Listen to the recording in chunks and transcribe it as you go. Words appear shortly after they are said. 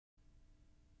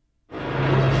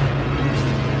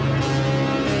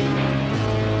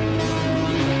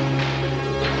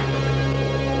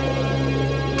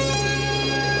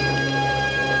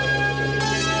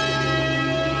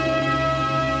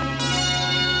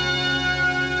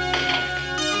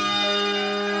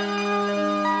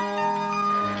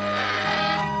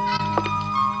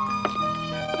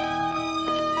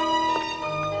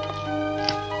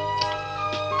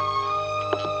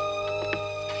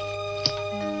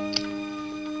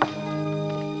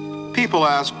People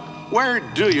ask, where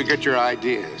do you get your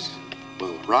ideas?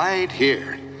 Well, right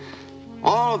here.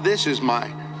 All of this is my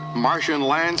Martian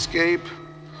landscape.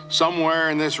 Somewhere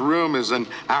in this room is an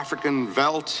African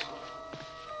veldt.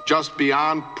 Just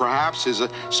beyond, perhaps, is a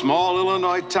small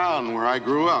Illinois town where I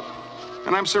grew up.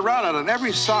 And I'm surrounded on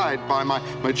every side by my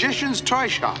magician's toy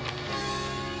shop.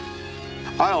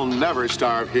 I'll never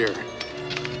starve here.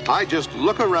 I just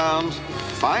look around,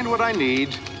 find what I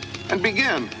need, and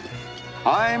begin.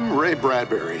 I'm Ray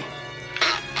Bradbury,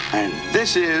 and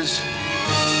this is...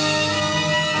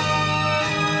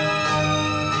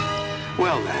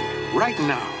 Well then, right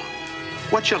now,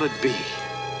 what shall it be?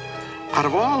 Out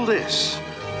of all this,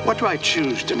 what do I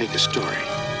choose to make a story?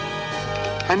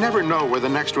 I never know where the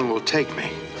next one will take me.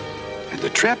 And the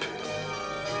trip?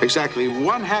 Exactly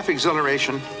 1/2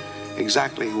 exhilaration,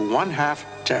 exactly 1/2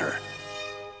 terror.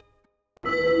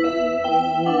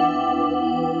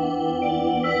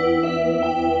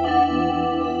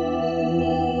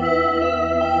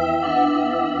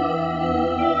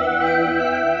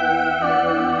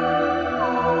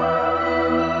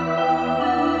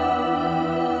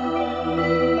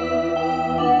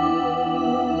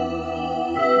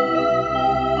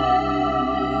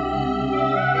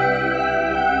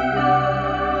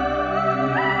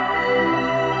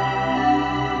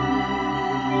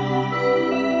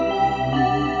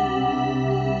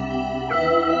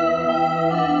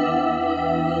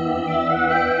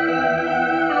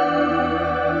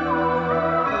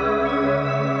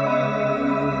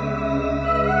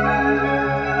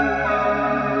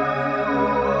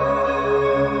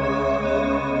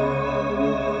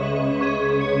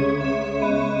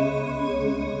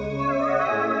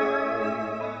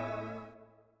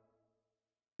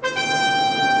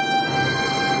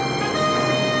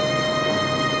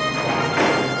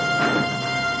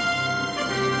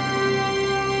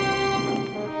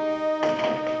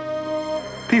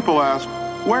 People ask,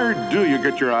 where do you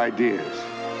get your ideas?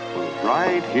 Well,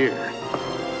 right here.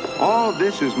 All of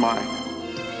this is mine.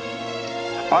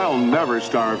 I'll never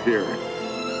starve here.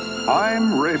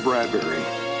 I'm Ray Bradbury.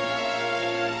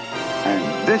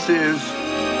 And this is...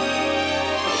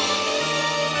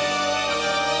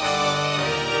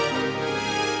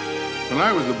 When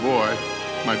I was a boy,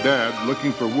 my dad,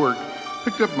 looking for work,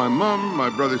 picked up my mom, my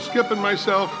brother Skip, and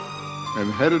myself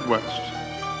and headed west.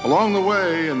 Along the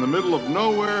way, in the middle of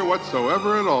nowhere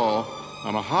whatsoever at all,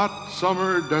 on a hot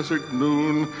summer desert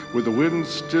noon, with the wind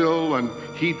still and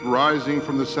heat rising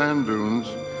from the sand dunes,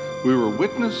 we were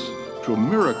witness to a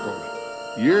miracle.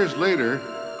 Years later,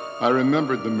 I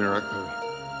remembered the miracle.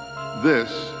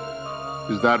 This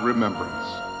is that remembrance.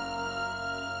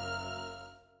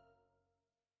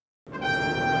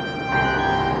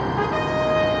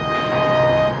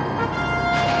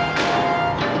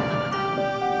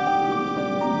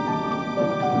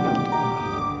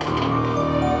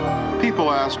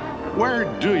 People ask, where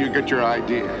do you get your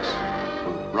ideas?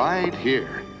 Well, right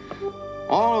here.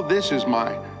 All of this is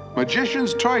my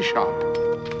magician's toy shop.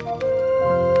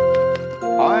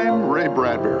 I'm Ray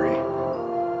Bradbury,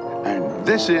 and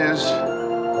this is...